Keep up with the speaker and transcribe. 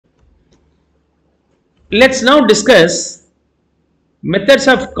Let's now discuss methods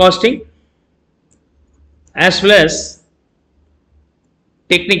of costing as well as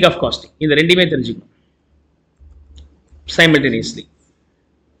technique of costing. இந்த ரெண்டுமே தெரிஞ்சுக்கணும் simultaneously.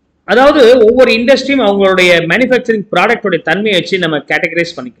 அதாவது ஒவ்வொரு இண்டஸ்ட்ரியும் அவங்களுடைய மேனுஃபேக்சரிங் ப்ராடக்டோட தன்மையை வச்சு நம்ம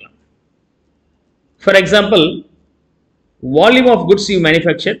கேட்டகரைஸ் பண்ணிக்கலாம். For example, volume of goods you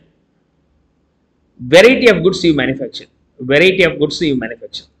manufacture, variety of goods you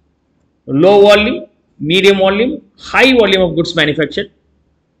manufacture, low volume, medium volume, high volume of goods manufactured,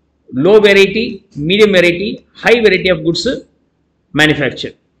 low variety, medium variety, high variety of goods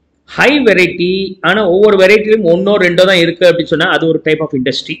manufactured. High variety ஆனா ஒவ்வொரு வெரைட்டிலும் ஒன்னோ ரெண்டோ தான் இருக்கு அப்படின்னு சொன்னா அது ஒரு type of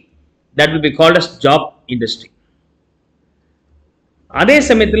industry. That will be called as job industry. அதே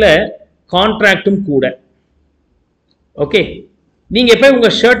சமயத்துல கான்ட்ராக்டும் கூட. ஓகே, நீங்க எப்ப உங்க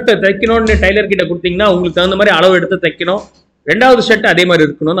ஷர்ட் தைக்கணும்னு டைலர் கிட்ட கொடுத்தீங்கன்னா உங்களுக்கு தகுந்த மாதிரி அளவு எடுத்து தைக்கணும். ரெண்டாவது ஷர்ட் அதே மாதிரி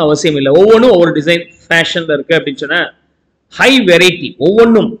இருக்கணும்னு அவசியம் இல்லை. ஒவ்வொன்றும் ஒவ்வொரு டிசைன் ஃபேஷன்ல இருக்கு அப்படின்னு சொன்னா ஹை வெரைட்டி,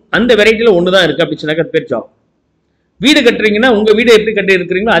 ஒவ்வொன்றும் அந்த வெரைட்டில ஒன்று தான் இருக்கு அப்படின்னு சொன்னாக்க அது பேர் ஜாப். வீடு கட்டுறீங்கன்னா உங்க வீடு எப்படி கட்டி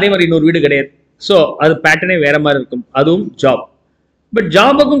இருக்கிறீங்களோ அதே மாதிரி இன்னொரு வீடு கிடையாது. ஸோ அது பேட்டர்னே வேற மாதிரி இருக்கும், அதுவும் ஜாப். பட்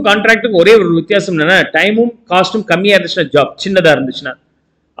ஜாபுக்கும் கான்ட்ராக்டுக்கும் ஒரே ஒரு வித்தியாசம் என்னன்னா டைமும் காஸ்ட்டும் கம்மியாக இருந்துச்சுன்னா ஜாப், சின்னதாக இருந்துச்சுன்னா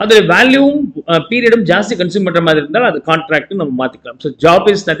அது வேல்யூவும் பீரியடும் ஜாஸ்தி கன்சியூம் பண்ற மாதிரி இருந்தால் அது கான்ட்ராக்ட் நம்ம மாத்திக்கலாம். So job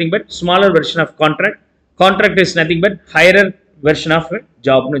is nothing but smaller version of contract, contract is nothing but higher version of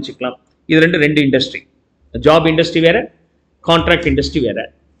ஜாப்னு வச்சுக்கலாம். இது ரெண்டு இண்டஸ்ட்ரி, ஜாப் இண்டஸ்ட்ரி வேற, கான்ட்ராக்ட் இண்டஸ்ட்ரி வேற.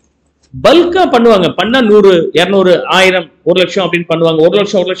 பல்கா பண்ணுவாங்க, பண்ணா 100, 200, 1000, 1 லட்சம் அப்படின்னு பண்ணுவாங்க.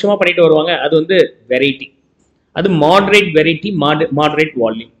 1 லட்சமா பண்ணிட்டு வருவாங்க. அது வந்து வெரைட்டி, அது moderate variety, moderate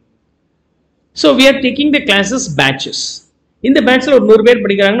volume. So we are taking the classes patches. இந்த பேட்ச்ல ஒரு 100 பேர்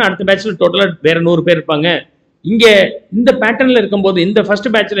படிக்கிறாங்கன்னா அடுத்த பேட்ச்ல டோட்டலா வேற 100 பேர் இருப்பாங்க. இங்க இந்த பேட்டர்ன்ல இருக்கும்போது இந்த ஃபர்ஸ்ட்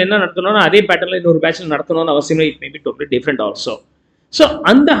பேட்ச்ல என்ன நடத்தணும்னா அதே பேட்டர்ன்ல இன்னொரு பேட்ச்ல நடத்தணும்னு அவசியம் இல்லை. It may be totally different also. So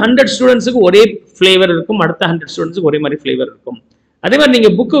அந்த 100 ஸ்டூடெண்ட்ஸுக்கு ஒரே ஃபிளேவர் இருக்கும், அடுத்த 100 ஸ்டூடெண்ட்ஸுக்கு ஒரே மாதிரி ஃபிளேவர் இருக்கும். அதே மாதிரி நீங்க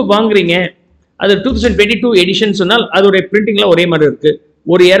புக்கு வாங்குறீங்க, அது 2022 எடிஷன் சொன்னால் அதோடைய பிரிண்டிங்ல ஒரே மாதிரி இருக்கு.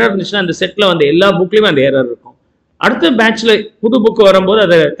 ஒரு எரர் இருந்துச்சுன்னா அந்த செட்ல வந்து எல்லா புக்லயுமே அந்த எரர் இருக்கும். அடுத்த பேட்ச்ல புது புக் வரும்போது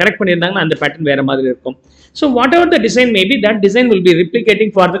அதை கரெக்ட் பண்ணியிருந்தாங்கன்னா அந்த பேட்டர்ன் வேற மாதிரி இருக்கும். So what ever the design maybe, that design will be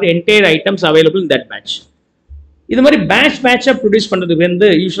replicating for the entire items available in that batch. இது மாதிரி பேட்சா ப்ரொடியூஸ் பண்றதுக்கு வந்து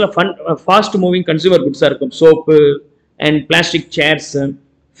யூஸ்வலா ஃபாஸ்ட் மூவிங் கன்சூமர் குட்ஸா இருக்கும். Soap and plastic chairs,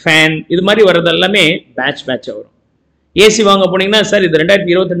 fan, இது மாதிரி வர்றது எல்லாமே பேட்சா வரும். ஏசி வாங்க போனீங்கன்னா சார் இது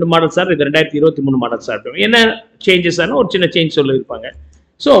 2022 மாடல் சார், இது 2023 மாடல் சார், என்ன சேஞ்சஸ் ஆனா ஒரு சின்ன சேஞ்ச் சொல்லியிருப்பாங்க.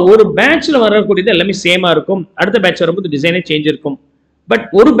 ஸோ ஒரு பேட்ச்ல வரக்கூடியது எல்லாமே சேமா இருக்கும். அடுத்த பேட்ச் வரும்போது டிசைனே சேஞ்ச் இருக்கும். பட்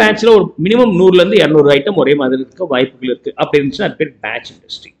ஒரு பேட்ச்ல ஒரு மினிமம் 100ல இருந்து 200 ஐட்டம் ஒரே மாதிரி இருக்க வாய்ப்புகள் இருக்கு. அப்படி இருந்துச்சுன்னா அது பேர் பேட்ச்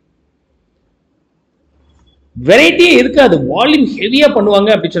இண்டஸ்ட்ரி. வெரைட்டியே இருக்காது, வால்யூம் ஹெவியா பண்ணுவாங்க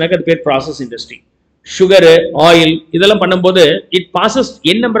அப்படின்னு சொன்னாக்க அது பேர் ப்ராசஸ் இண்டஸ்ட்ரி. சுகர், ஆயில் இதெல்லாம் பண்ணும்போது it bosses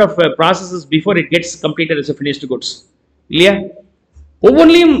N number of processes before it gets completed as a finished goods இல்லையா?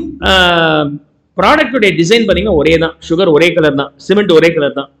 ஒவ்வொன்றிலையும் ப்ராடக்டோடைய டிசைன் பார்த்தீங்கன்னா ஒரே தான், சுகர் ஒரே கலர் தான், சிமெண்ட் ஒரே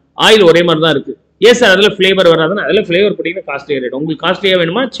கலர் தான், ஆயில் ஒரே மாதிரி தான் இருக்கு. ஏன் சார் அதில் ஃப்ளேவர் வராதுன்னா அதில் ஃப்ளேவர் போட்டிங்கன்னா காஸ்ட்லியாக ரேட். உங்களுக்கு காஸ்ட்லியாக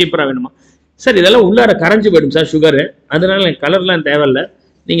வேணுமா சீப்பராக வேணுமா? சார் இதெல்லாம் உள்ளார கரைஞ்சு போயிடும் சார் சுகர், அதனால எனக்கு கலர்லாம் தேவையில்லை,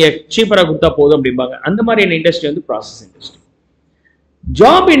 நீங்கள் சீப்பராக கொடுத்தா போதும் அப்படிம்பாங்க. அந்த மாதிரியான இண்டஸ்ட்ரி வந்து ப்ராசஸ் இண்டஸ்ட்ரி.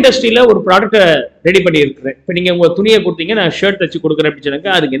 ஜாப் இண்டஸ்ட்ரியில் ஒரு ப்ராடக்ட்டை ரெடி பண்ணி இருக்கிறேன். இப்போ நீங்கள் உங்கள் துணியை கொடுத்தீங்க, நான் ஷர்ட் தச்சு கொடுக்குறேன் அப்படின்னு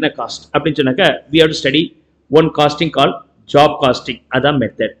சொன்னாக்கா அதுக்கு என்ன காஸ்ட் அப்படின்னு சொன்னாக்கா we have to study one costing call job costing. அதான்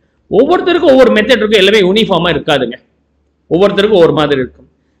மெத்தட். ஒவ்வொருத்தருக்கும் ஒவ்வொரு மெத்தட் இருக்கும், எல்லாமே யூனிஃபார்மா இருக்காதுங்க, ஒவ்வொருத்தருக்கும் ஒரு மாதிரி இருக்கும்.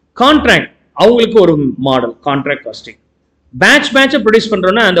 கான்ட்ராக்ட் அவங்களுக்கு ஒரு மாடல், கான்ட்ராக்ட் காஸ்டிங். பேட்சை ப்ரொடியூஸ்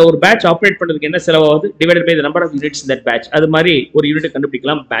பண்றோம்னா அந்த ஒரு பேட்ச் ஆப்ரேட் பண்றதுக்கு என்ன செலவாகுது divided by the number of units in that batch, அது மாதிரி ஒரு யூனிட்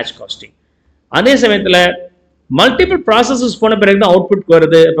கண்டுபிடிக்கலாம் பேட்ச் காஸ்டிங். அதே சமயத்துல மல்டிபிள் ப்ராசஸஸ் போன பிறகு தான் அவுட்புட்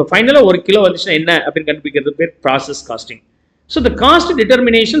வருது. இப்போ ஃபைனலாக 1 கிலோ வந்துச்சுன்னா என்ன அப்படின்னு கண்டுபிடிக்கிறது பேர் process costing. So the cost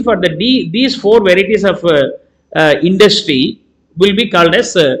determination for these 4 varieties of industry will be called as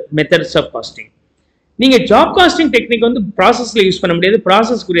methods of costing. நீங்க ஜாப் காஸ்டிங் டெக்னிக் வந்து ப்ராசஸ்ல யூஸ் பண்ண முடியாது,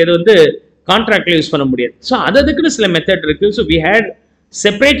 ப்ராசஸ்க்குரியது வந்து கான்ட்ராக்ட்ல யூஸ் பண்ண முடியாது. ஸோ அதுக்குன்னு சில மெத்தட் இருக்கு. So we had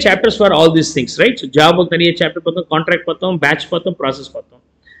separate chapters for all these things, right? So ஜாபுக்கு தனியாக சாப்டர் பார்த்தோம், கான்ட்ராக்ட் பார்த்தோம், பேட்ச் பார்த்தோம், ப்ராசஸ் பார்த்தோம்.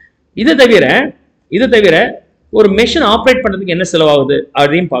 இதை தவிர ஒரு மெஷின் ஆப்ரேட் பண்றதுக்கு என்ன செலவாகுது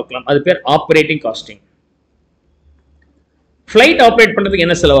அதையும் பார்க்கலாம். அது பேர் ஆப்ரேட்டிங் காஸ்டிங். ஃபிளைட் ஆப்ரேட் பண்றதுக்கு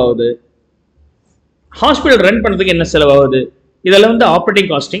என்ன செலவாகுது, ஹாஸ்பிட்டல் ரன் பண்றதுக்கு என்ன செலவாகுது, இதெல்லாம் வந்து operating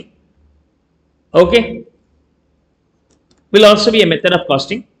costing. Okay, will also be a method of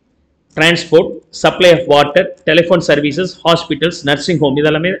costing. Transport, supply of water, telephone services, hospitals, nursing home,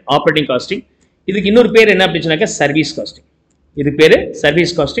 இதெல்லாமே ஆப்ரேட்டிங் காஸ்டிங். இதுக்கு இன்னொரு பேர் என்ன அப்படின்னாக்க சர்வீஸ் காஸ்டிங். இது பேரு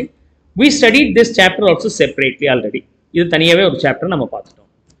service costing. We studied this chapter also separately already. இது தனியாவே ஒரு சாப்டர் நம்ம பார்த்துட்டோம்.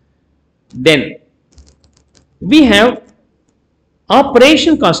 Then we have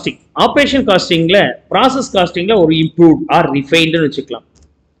operation costing. Operation காஸ்டிங்ல process காஸ்டிங்ல ஒரு இம்ப்ரூவ்ட் ஆர் ரிஃபைன்டுன்னு வச்சுக்கலாம்.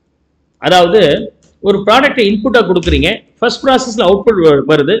 அதாவது ஒரு ப்ராடக்ட்டை இன்புட்டா கொடுக்குறீங்க, ஃபர்ஸ்ட் ப்ராசஸ்ல அவுட்புட்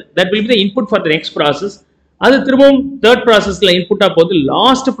வருது, that will be the input for the next process. அது திரும்பவும் தேர்ட் ப்ராசஸ்ல இன்புட்டா போகுது,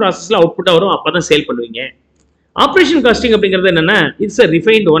 லாஸ்ட் ப்ராசஸ்ல அவுட்புட்டா வரும், அப்பதான் சேல் பண்ணுவீங்க. ஆப்ரேஷன் காஸ்டிங் அப்படிங்கிறது என்னன்னா, it's a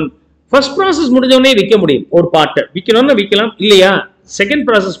refined one. First process முடிஞ்சவொடனே விற்க முடியும், ஒரு பார்ட்டை விற்கணும்னு விற்கலாம், இல்லையா செகண்ட்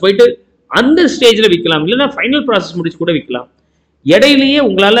ப்ராசஸ் போயிட்டு அந்த ஸ்டேஜ்ல விற்கலாம், இல்லைன்னா ஃபைனல் ப்ராசஸ் முடிச்சு கூட விற்கலாம். இடையிலேயே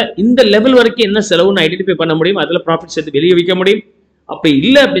உங்களால இந்த லெவல் வரைக்கும் என்ன செலவுன்னு ஐடென்டிஃபை பண்ண முடியும், அதுல ப்ராஃபிட் சேர்த்து வெளியே விற்க முடியும். அப்படி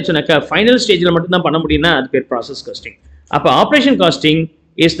இல்லை அப்படின்னு சொன்னாக்கா ஃபைனல் ஸ்டேஜ்ல மட்டும் தான் பண்ண முடியும்னா அது பேர் ப்ராசஸ் காஸ்டிங். அப்போ operation costing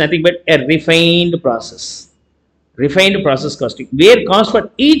is nothing but a refined process. Refined process costing where cost for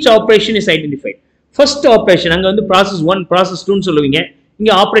each operation is identified. First operation அங்க வந்து process 1 process 2 ன்னு சொல்லுவீங்க,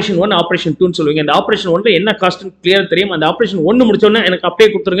 இங்க operation 1 operation 2 ன்னு சொல்லுவீங்க. அந்த operation 1ல என்ன காஸ்ட் கிளியரா தெரியும், அந்த operation 1 முடிச்ச உடனே எனக்கு அப்படியே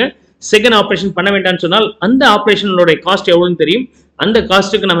கொடுத்துருங்க, செகண்ட் ஆபரேஷன் பண்ண வேண்டாம்னு சொன்னால் அந்த ஆபரேஷனோட காஸ்ட் எவ்வளவுன்னு தெரியும், அந்த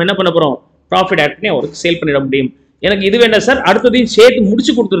காஸ்ட்டுக்கு நம்ம என்ன பண்ண போறோம், ப்ராஃபிட் ஆட் பண்ணி அவருக்கு சேல் பண்ணிட முடியும். எனக்கு இது வேண்டாம் சார், அடுத்ததையும் சேர்த்து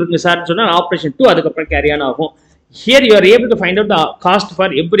முடிச்சு கொடுத்துருங்க சார் சொன்னால் ஆபரேஷன் 2 அதுக்கப்புறம் கேரி ஆன் ஆகும். Here you are able to find out the cost for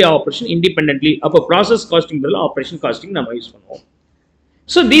every operation independently. அப்போ process costing பதிலா operation costing நம்ம யூஸ் பண்ணுவோம்.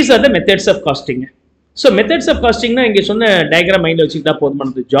 So these are the methods of costing. So methods of costing னா இங்க சொன்ன diagram மைண்ட்ல வச்சுக்கிட்டா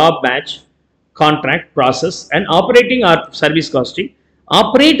போதுமானது. Job batch, contract, process and operating or service costing.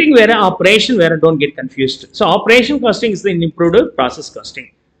 Operating வேற, operation வேற, don't get confused. So operation costing is the improved process costing.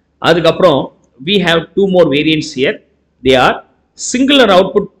 அதுக்கப்புறம் we have two more variants here. They are singular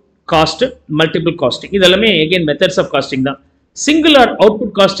output cost, multiple costing. இது எல்லாமே again methods of costing தான். Singular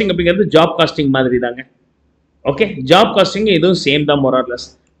output costing அப்படிங்கிறது job costing மாதிரி தாங்க. Okay, job costing இதுவும் same தான் more or less.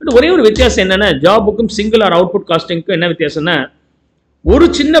 But ஒரே ஒரு வித்தியாசம் என்னன்னா, ஜாபுக்கும் சிங்குலர் அவுட்புட் காஸ்டிங்க்கும் என்ன வித்தியாசம்னா, ஒரு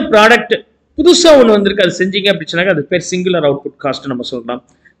சின்ன ப்ராடக்ட் புதுசாக ஒன்று வந்திருக்கு, அது செஞ்சீங்க அப்படின்னாக்கா அது பேர் சிங்குலர் அவுட்புட் காஸ்ட் நம்ம சொல்லலாம்.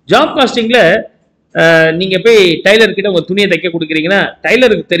 ஜாப் காஸ்டிங்ல நீங்க போய் டைலர் கிட்ட உங்க துணியை தைக்க கொடுக்குறீங்கன்னா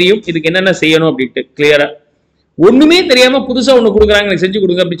டைலருக்கு தெரியும் இதுக்கு என்னென்ன செய்யணும் அப்படின்ட்டு கிளியரா. ஒண்ணுமே தெரியாம புதுசா ஒண்ணு கொடுக்குறாங்க, எனக்கு செஞ்சு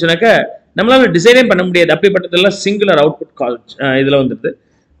கொடுங்க அப்படின்னு சொன்னாக்க நம்மளால டிசைனே பண்ண முடியாது. அப்படிப்பட்டதெல்லாம் சிங்குலர் அவுட்புட் காஸ்ட் இதுல வந்துருது.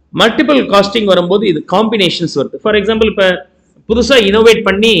 மல்டிபிள் காஸ்டிங் வரும்போது இது காம்பினேஷன்ஸ் வருது. ஃபார் எக்ஸாம்பிள் இப்ப புதுசா இனோவேட்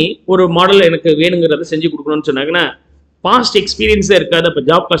பண்ணி ஒரு மாடல் எனக்கு வேணுங்கிறத செஞ்சு கொடுக்கணும்னு சொன்னாங்கன்னா பாஸ்ட் எக்ஸ்பீரியன்ஸே இருக்காது. அப்ப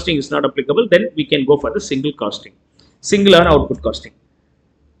job costing is not applicable. Then we can go for the single costing, singular output costing.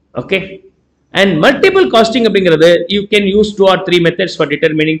 Okay, and multiple costing அப்படிங்கிறது you can use 2 or 3 methods for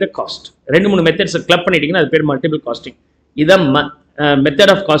determining the cost. 2-3 methods club பண்ணிட்டீங்கன்னா அது பேர் multiple costing. இதான்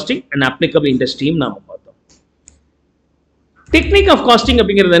method of costing and applicable இந்த stream நாம பார்த்தோம். Technique of costing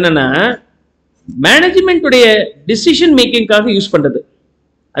அப்படிங்கிறது என்னன்னா, மேனேஜ்மெண்ட் உடைய டிசிஷன் மேக்கிங்காக யூஸ் பண்றது,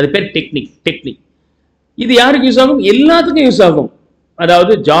 அது பேர் டெக்னிக். இது யாருக்கு யூஸ் ஆகும், எல்லாத்துக்கும் யூஸ் ஆகும்.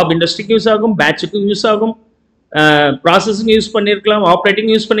 அதாவது ஜாப் இண்டஸ்ட்ரிக்கு யூஸ் ஆகும், பேட்சுக்கும் யூஸ் ஆகும், ப்ராசஸிங் யூஸ் பண்ணிருக்கலாம், ஆப்ரேட்டிங்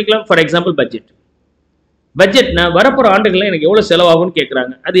யூஸ் பண்ணிக்கலாம். ஃபார் எக்ஸாம்பிள் பட்ஜெட்னா வரப்போற ஆண்டுகளில் எனக்கு எவ்வளவு செலவாகும்னு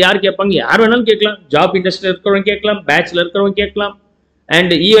கேட்கறாங்க. அது யார் கேட்பாங்க, யார் வேணாலும் கேட்கலாம். ஜாப் இண்டஸ்ட்ரியில் இருக்கிறவங்க கேட்கலாம், பேட்ச்ல இருக்கிறவங்க கேட்கலாம்,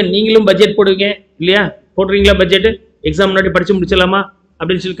 அண்ட் ஈவன் நீங்களும் பட்ஜெட் போடுவீங்க இல்லையா, போடுறீங்களா பட்ஜெட், எக்ஸாம் முன்னாடி படிச்சு முடிச்சலாமா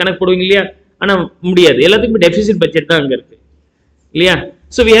அப்படின்னு சொல்லி கணக்கு போடுவீங்க இல்லையா. ஆனா முடியாது, எல்லாத்துக்குமே டெபிசிட் பட்ஜெட் தான் அங்க இருக்கு இல்லையா.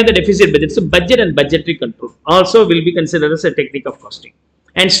 So we have the deficit budget. So budget and budgetary control also will be considered as a technique of costing.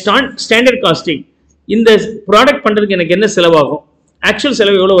 And standard costing, இந்த ப்ராடக்ட் பண்றதுக்கு எனக்கு என்ன செலவாகும், ஆக்சுவல்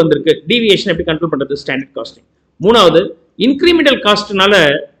செலவு எவ்வளவு வந்திருக்கு, டீவியேஷன் எப்படி கண்ட்ரோல் பண்றது, ஸ்டாண்டர்ட் காஸ்டிங். மூணாவது இன்கிரிமெண்டல் காஸ்ட்னால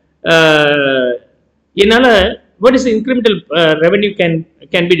என்னால what is incremental revenue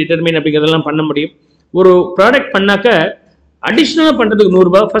can be determine அப்படிங்கிறதெல்லாம் பண்ண முடியும். ஒரு ப்ராடக்ட் பண்ணாக்க அடிஷனலா பண்றதுக்கு 100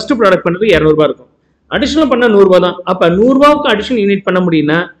 ரூபாய், ஃபர்ஸ்ட் ப்ராடக்ட் பண்றதுக்கு 200 ரூபாய் இருக்கும். அடிஷனல் பண்ணா 100 ரூபாய் தான். அப்ப 100 ரூபாய்க்கு அடிஷனல் யூனிட் பண்ண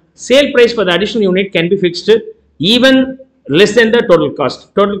முடியும்னா sale prize for the additional unit can be fixed even less than the total cost.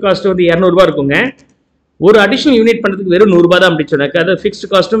 Total cost வந்து 200 ரூபாய் இருக்குங்க. ஒரு அடிஷனல் யூனிட் பண்றதுக்கு வெறும் 100 ரூபாய் தான் அப்படின்னு சொன்னாக்க அது ஃபிக்ஸ்டு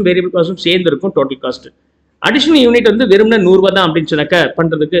காஸ்ட்டும் வேரியபிள் காஸ்ட்டும் சேர்ந்து இருக்கும் டோட்டல் காஸ்ட். அடிஷனல் யூனிட் வந்து வெறும்னா 100 ரூபாய் தான் அப்படின்னு சொன்னாக்க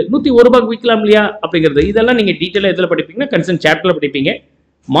பண்றதுக்கு 101 ரூபாய்க்கு விற்கலாம் இல்லையா அப்படிங்கிறது. இதெல்லாம் நீங்க டீட்டெயிலா எதுல படிப்பீங்கன்னா கன்சர்ன் சாப்டர்ல படிப்பீங்க.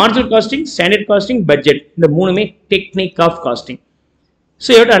 Marginal costing, standard costing, budget, இந்த மூணுமே technique of costing. So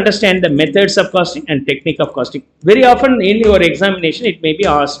you have to understand the methods of costing and technique of costing. Very often in your examination it may be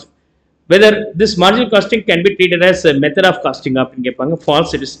asked whether this marginal costing can be treated as a method of costing.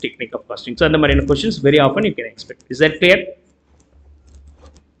 False, it is technique of costing. So and the questions very often you can expect. Is that clear?